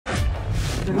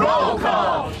Roll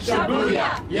call.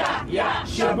 Shibuya, yeah, yeah.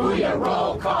 Shibuya,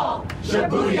 roll call.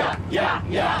 Shibuya, yeah,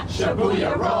 yeah.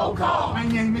 Shibuya, roll call. My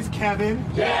name is Kevin.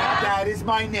 Yeah. That is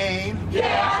my name.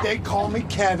 Yeah. They call me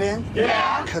Kevin.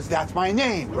 Yeah. Because that's my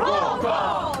name. Roll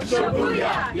call.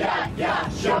 Shibuya, yeah, yeah.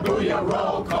 Shibuya,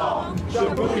 roll call.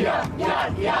 Shibuya,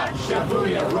 yeah, yeah.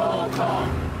 Shibuya, roll call.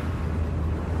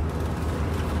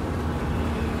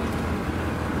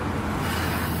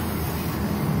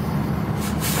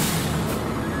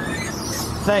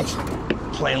 Thanks.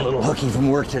 Playing a little hooky from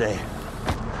work today.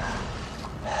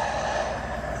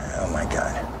 Oh my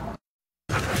God.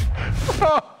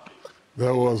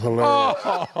 That was hilarious.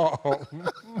 Oh,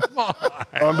 my.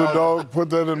 Underdog, put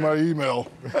that in my email.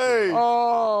 Hey.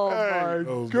 Oh, Hey.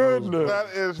 my goodness. That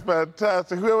is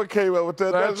fantastic. Whoever came up with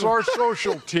that. That's our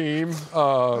social team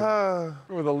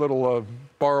with a little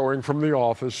borrowing from the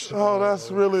office. Oh, that's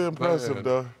really impressive,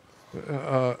 though.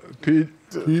 PJ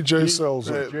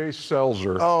Selzer. Jay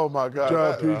Selzer. Oh, my God.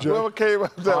 Good job, PJ. Whoever came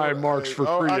up with that. High marks for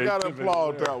I got to creativity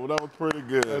applaud there. that one. That was pretty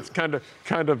good. It's kind of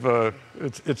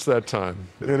it's that time.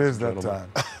 It is that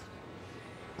time.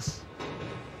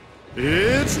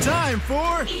 It's time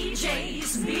for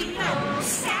EJ's Meatloaf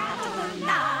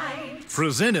Satellite.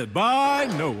 Presented by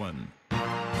No One.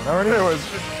 It was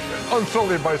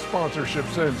unsullied by sponsorship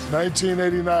since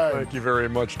 1989. Thank you very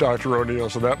much, Dr. O'Neill.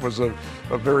 So that was a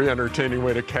very entertaining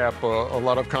way to cap a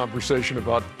lot of conversation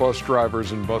about bus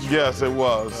drivers and bus Yes, it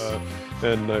was.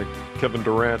 and Kevin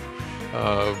Durant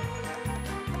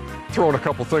throwing a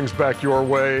couple things back your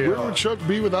way. Where would Chuck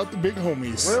be without the big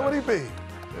homies? Where would he be?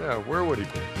 Yeah, where would he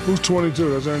be? Who's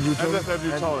 22? That's Andrew Toney? That's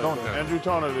Andrew Toney. Andrew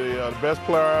Toney, the best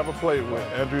player I ever played with.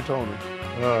 Andrew Toney.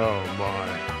 Oh,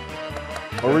 my.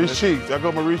 Maurice Cheeks. I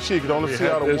go Maurice Cheeks. Don't We see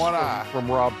had out of this one eye. from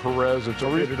Rob Perez. It's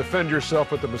okay to defend yourself,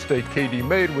 but the mistake KD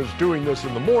made was doing this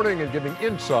in the morning and giving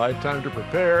Inside time to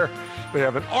prepare. They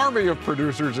have an army of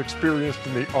producers experienced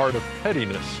in the art of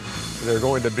pettiness. They're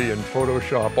going to be in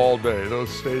Photoshop all day. Those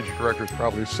stage directors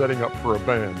probably setting up for a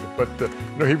band. But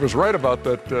he was right about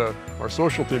that. Our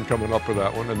social team coming up with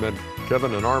that one, and then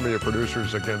Kevin, an army of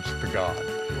producers against the God.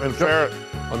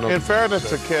 In fairness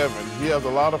to Kevin, he has a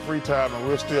lot of free time, and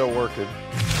we're still working.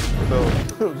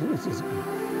 So,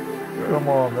 Come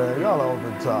on, man. Y'all are over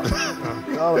the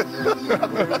top.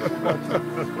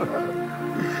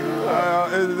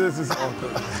 This is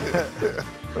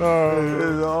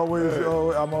it's always,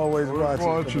 I'm always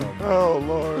watching. Oh,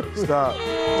 Lord. Stop.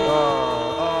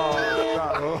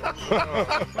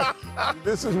 Stop.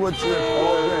 This is what you're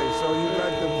all day, so you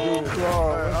let them do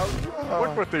it.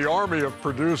 Look what the army of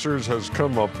producers has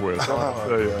come up with.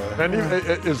 And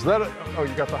is that you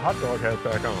got the hot dog hat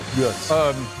back on. Yes.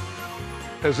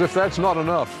 As if that's not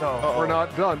enough. No. We're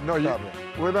not done. No,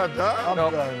 we're not done? I'm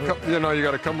no, done. you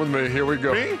got to come with me. Here we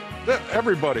go. Me?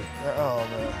 Everybody. Oh,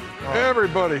 man.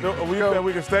 Everybody. We said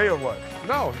we can stay or what?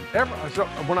 No. So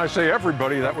when I say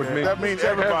everybody, that would mean That means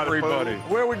everybody.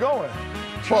 Where are we going?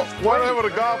 Well, whatever the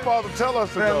Godfather tell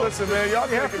us to Man, go. listen, man, y'all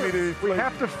taking me to these we places.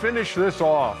 have to finish this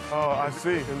off. Oh, I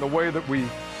see. In the way that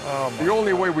the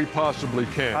only way we possibly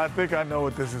can. I think I know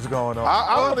what this is going on.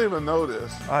 I don't even know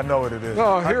this. I know what it is.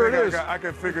 No, here it is. I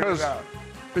can figure it out.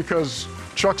 Because,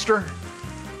 Chuckster,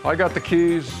 I got the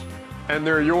keys, and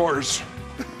they're yours.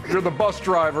 You're the bus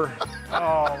driver.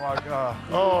 Oh, my God.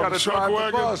 You gotta drive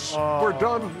the bus. We're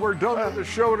done with the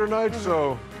show tonight,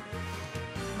 so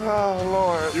Oh,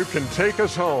 Lord. you can take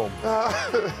us home.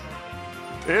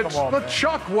 It's Come on, the man.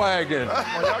 Chuck Wagon.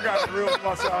 Oh, y'all got a real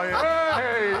bus out here.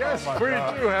 Hey, yes, my we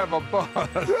God. do have a bus.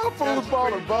 Y'all fools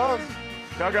bought a bus.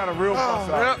 Y'all got a real bus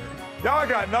out Yep. here. Y'all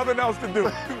got nothing else to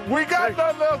do. We got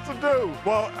nothing else to do.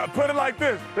 Well, put it like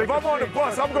this. If I'm on the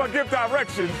bus, I'm going to give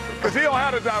directions because he don't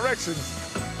have the directions.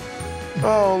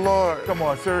 Oh, Lord. Come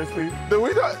on, seriously. Do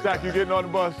we not? Jack, you getting on the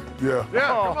bus? Yeah.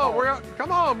 Yeah,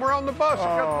 come on, we're on the bus. We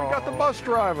got the bus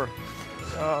driver.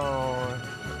 Oh,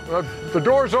 The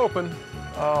door's open.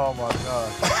 oh my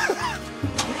God.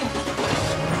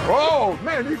 Oh,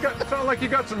 man, sound like you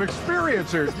got some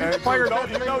experience here. You fired that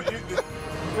thing.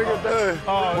 Hey,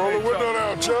 Oh, Roll the window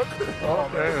down, Chuck.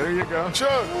 Okay, there you go.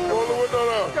 Chuck, roll the window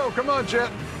down. Go, come on, Jet.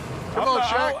 Come on,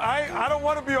 Shaq. I don't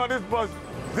want to be on this bus.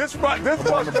 This bus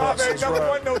driver ain't never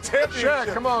won no championship.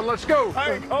 Shaq, come on, let's go.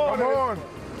 I ain't going. Come on.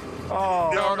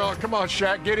 Oh, No, come on,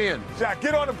 Shaq, get in. Shaq,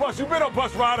 get on the bus. You've been on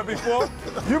bus rider before.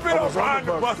 You've been on riding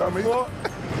the bus before.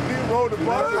 He rode the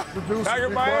bus. Back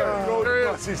in Miami, rode the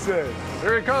bus, he said.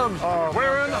 There he comes. Oh,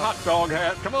 Wearing the hot dog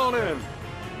hat. Come on in.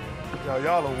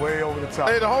 Y'all are way over the top.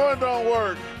 Hey, the horn don't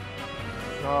work.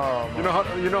 Oh, You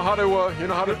know how to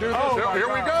do this? Oh, my Here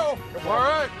we God. go. All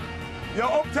right.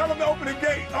 Yo, tell him to open the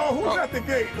gate. Oh, who's at the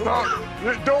gate? No,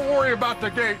 don't worry about the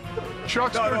gate.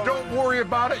 Chuckster, don't worry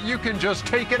about it. You can just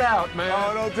take it out, man.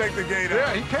 Oh, don't take the gate out.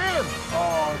 Yeah, he can.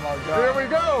 Oh, my God. Here we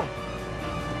go.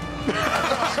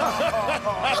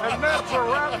 And that's a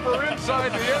wrap for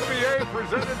Inside the NBA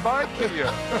presented by Kia.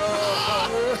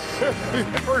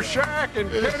 For Shaq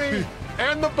and Kenny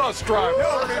and the bus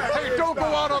driver. Hey, don't go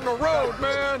out on the road,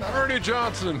 man. Ernie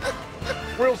Johnson.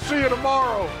 We'll see you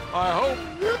tomorrow, I hope.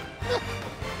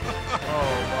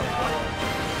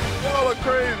 Y'all are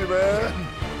crazy, man.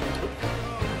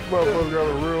 Motherfucker got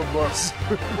a real bus.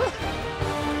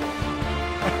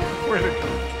 Way to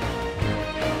go.